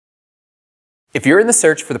If you're in the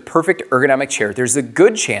search for the perfect ergonomic chair, there's a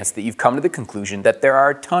good chance that you've come to the conclusion that there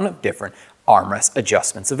are a ton of different armrest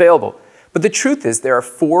adjustments available. But the truth is there are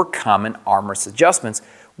 4 common armrest adjustments,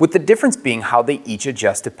 with the difference being how they each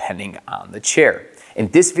adjust depending on the chair. In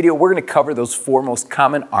this video, we're going to cover those 4 most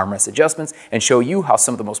common armrest adjustments and show you how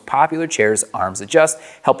some of the most popular chairs' arms adjust,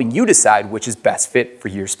 helping you decide which is best fit for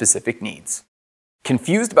your specific needs.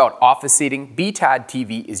 Confused about office seating? BTOD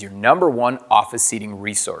TV is your #1 office seating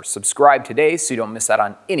resource. Subscribe today so you don't miss out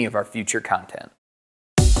on any of our future content.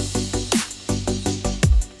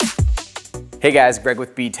 Hey guys, Greg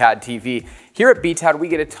with BTOD TV. Here at BTOD, we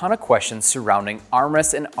get a ton of questions surrounding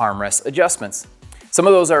armrest and armrest adjustments. Some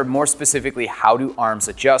of those are more specifically, how do arms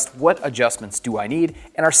adjust, what adjustments do I need,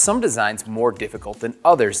 and are some designs more difficult than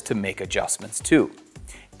others to make adjustments to?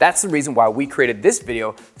 That's the reason why we created this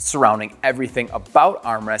video surrounding everything about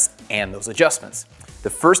armrests and those adjustments. The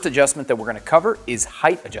first adjustment that we're going to cover is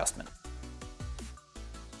height adjustment.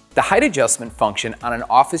 The height adjustment function on an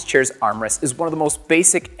office chair's armrest is one of the most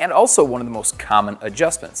basic and also one of the most common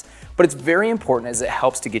adjustments. But it's very important as it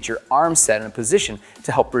helps to get your arms set in a position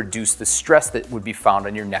to help reduce the stress that would be found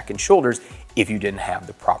on your neck and shoulders if you didn't have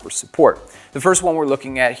the proper support. The first one we're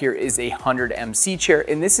looking at here is a 100MC chair,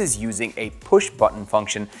 and this is using a push button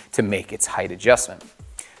function to make its height adjustment.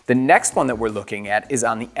 The next one that we're looking at is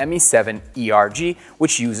on the ME7 ERG,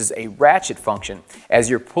 which uses a ratchet function. As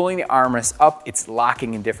you're pulling the armrest up, it's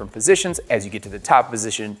locking in different positions. As you get to the top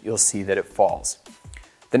position, you'll see that it falls.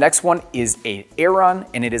 The next one is an Aeron,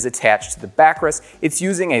 and it is attached to the backrest. It's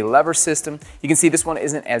using a lever system. You can see this one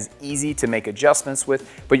isn't as easy to make adjustments with,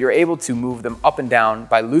 but you're able to move them up and down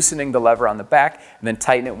by loosening the lever on the back and then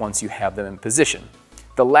tighten it once you have them in position.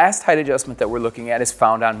 The last height adjustment that we're looking at is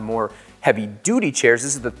found on more heavy-duty chairs.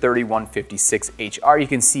 This is the 3156HR. You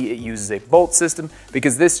can see it uses a bolt system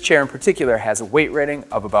because this chair in particular has a weight rating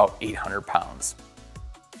of about 800 pounds.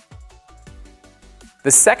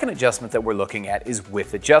 The second adjustment that we're looking at is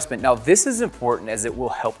width adjustment. Now this is important as it will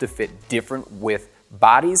help to fit different width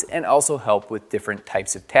bodies and also help with different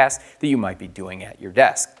types of tasks that you might be doing at your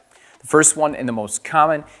desk. The first one and the most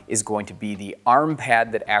common is going to be the arm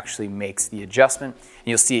pad that actually makes the adjustment. And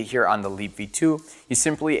you'll see it here on the Leap V2. You're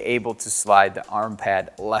simply able to slide the arm pad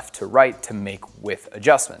left to right to make width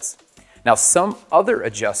adjustments. Now some other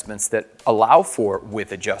adjustments that allow for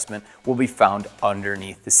width adjustment will be found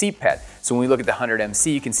underneath the seat pad. So when we look at the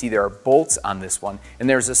 100MC, you can see there are bolts on this one, and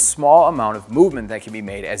there's a small amount of movement that can be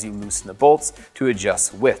made as you loosen the bolts to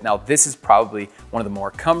adjust width. Now this is probably one of the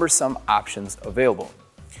more cumbersome options available.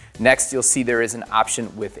 Next, you'll see there is an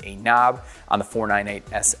option with a knob on the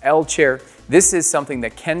 498SL chair. This is something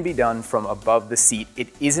that can be done from above the seat. It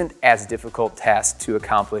isn't as difficult task to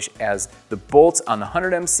accomplish as the bolts on the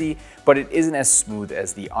 100MC, but it isn't as smooth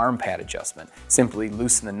as the arm pad adjustment. Simply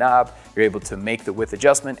loosen the knob, you're able to make the width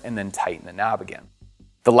adjustment and then tighten the knob again.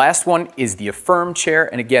 The last one is the Affirm chair,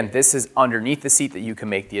 and again, this is underneath the seat that you can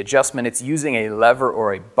make the adjustment. It's using a lever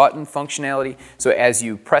or a button functionality, so as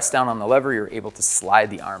you press down on the lever, you're able to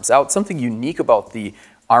slide the arms out. Something unique about the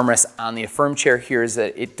armrest on the Affirm chair here is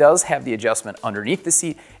that it does have the adjustment underneath the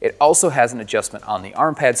seat. It also has an adjustment on the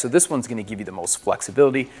arm pad, so this one's going to give you the most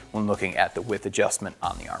flexibility when looking at the width adjustment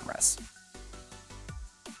on the armrest.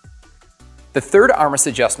 The third armrest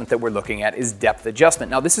adjustment that we're looking at is depth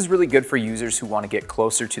adjustment. Now this is really good for users who want to get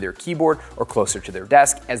closer to their keyboard or closer to their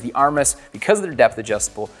desk, as the armrests, because they're depth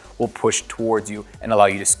adjustable, will push towards you and allow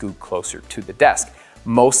you to scoot closer to the desk.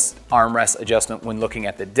 Most armrest adjustment when looking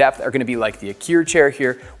at the depth are going to be like the Akira chair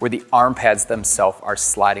here, where the arm pads themselves are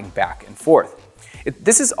sliding back and forth.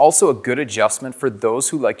 This is also a good adjustment for those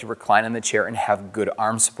who like to recline in the chair and have good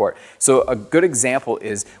arm support. So a good example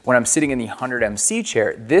is when I'm sitting in the 100MC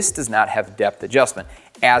chair, this does not have depth adjustment.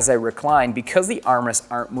 As I recline, because the armrests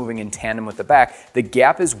aren't moving in tandem with the back, the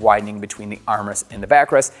gap is widening between the armrest and the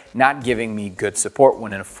backrest, not giving me good support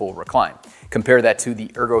when in a full recline. Compare that to the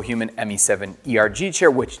ErgoHuman ME7 ERG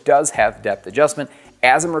chair, which does have depth adjustment.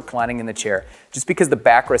 As I'm reclining in the chair, just because the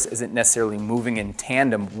backrest isn't necessarily moving in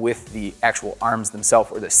tandem with the actual arms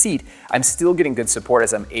themselves or the seat, I'm still getting good support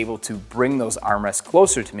as I'm able to bring those armrests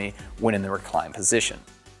closer to me when in the recline position.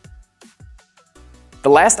 The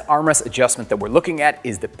last armrest adjustment that we're looking at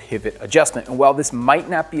is the pivot adjustment, and while this might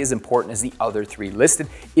not be as important as the other 3 listed,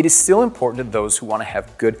 it is still important to those who want to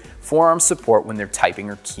have good forearm support when they're typing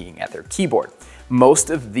or keying at their keyboard. Most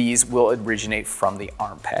of these will originate from the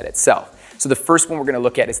arm pad itself. So the first one we're going to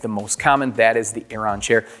look at is the most common. That is the Aeron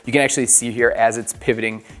chair. You can actually see here as it's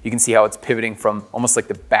pivoting, you can see how it's pivoting from almost like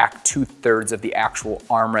the back 2/3 of the actual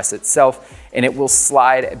armrest itself, and it will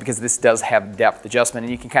slide because this does have depth adjustment,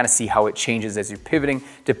 and you can kind of see how it changes as you're pivoting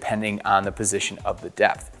depending on the position of the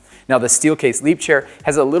depth. Now the Steelcase Leap Chair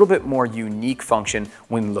has a little bit more unique function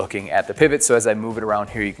when looking at the pivot. So as I move it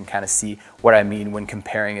around here, you can kind of see what I mean when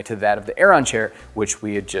comparing it to that of the Aeron chair, which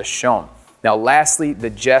we had just shown. Now lastly, the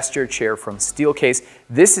gesture chair from Steelcase.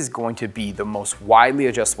 This is going to be the most widely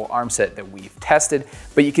adjustable arm set that we've tested,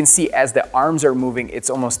 but you can see as the arms are moving, it's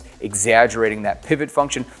almost exaggerating that pivot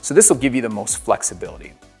function. So this will give you the most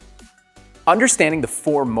flexibility. Understanding the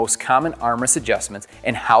 4 most common armrest adjustments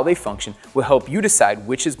and how they function will help you decide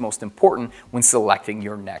which is most important when selecting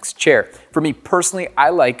your next chair. For me personally, I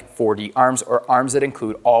like 4D arms, or arms that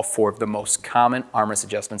include all 4 of the most common armrest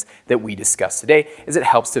adjustments that we discussed today, as it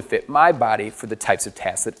helps to fit my body for the types of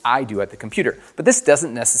tasks that I do at the computer. But this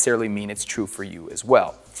doesn't necessarily mean it's true for you as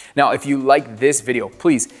well. Now, if you like this video,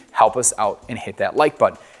 please help us out and hit that like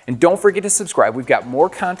button. And don't forget to subscribe. We've got more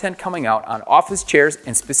content coming out on office chairs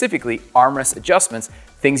and specifically armrest adjustments,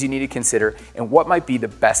 things you need to consider, and what might be the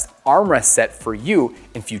best armrest set for you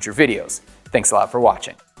in future videos. Thanks a lot for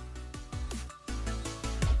watching.